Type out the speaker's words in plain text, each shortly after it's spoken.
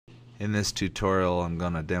In this tutorial, I'm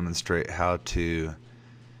going to demonstrate how to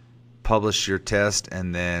publish your test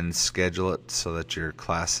and then schedule it so that your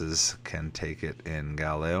classes can take it in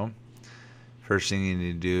Galileo. First thing you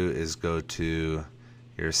need to do is go to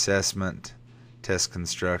your assessment, test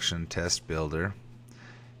construction, test builder,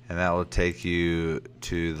 and that will take you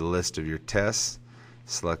to the list of your tests.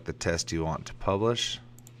 Select the test you want to publish,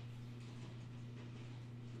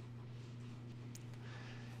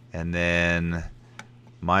 and then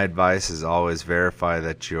my advice is always verify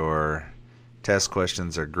that your test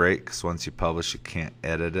questions are great, because once you publish you can't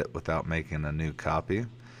edit it without making a new copy.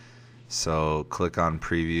 So click on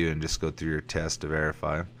preview and just go through your test to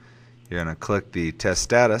verify. You're going to click the test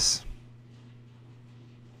status,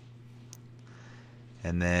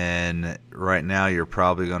 and then right now you're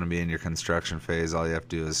probably going to be in your construction phase. All you have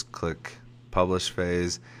to do is click publish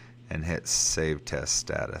phase and hit save test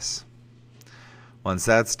status. Once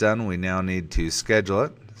that's done, we now need to schedule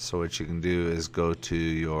it. So what you can do is go to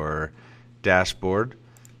your dashboard,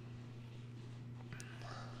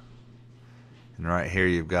 and right here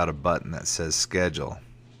you've got a button that says schedule.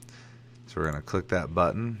 So we're going to click that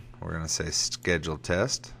button. We're going to say schedule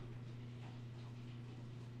test,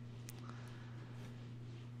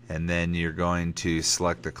 and then you're going to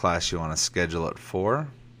select the class you want to schedule it for.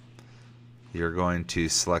 You're going to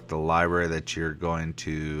select the library that you're going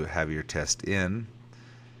to have your test in.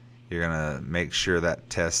 You're going to make sure that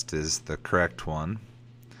test is the correct one.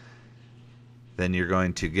 Then you're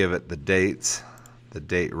going to give it the dates, the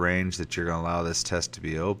date range that you're going to allow this test to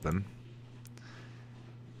be open.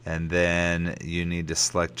 And then you need to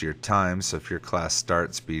select your time. So if your class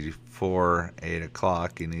starts before 8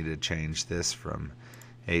 o'clock, you need to change this from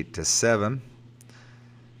 8 to 7.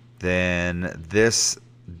 Then this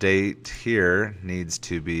date here needs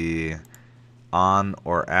to be on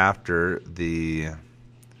or after the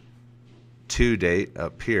to date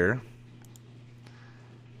up here.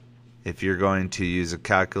 If you're going to use a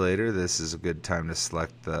calculator, this is a good time to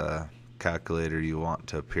select the calculator you want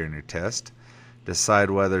to appear in your test. Decide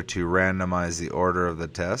whether to randomize the order of the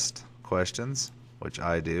test questions, which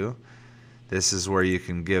I do. This is where you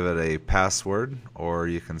can give it a password, or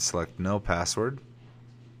you can select no password,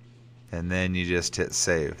 and then you just hit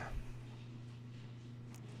save.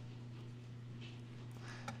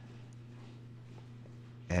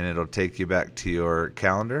 And it'll take you back to your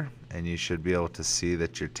calendar, and you should be able to see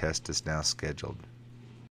that your test is now scheduled.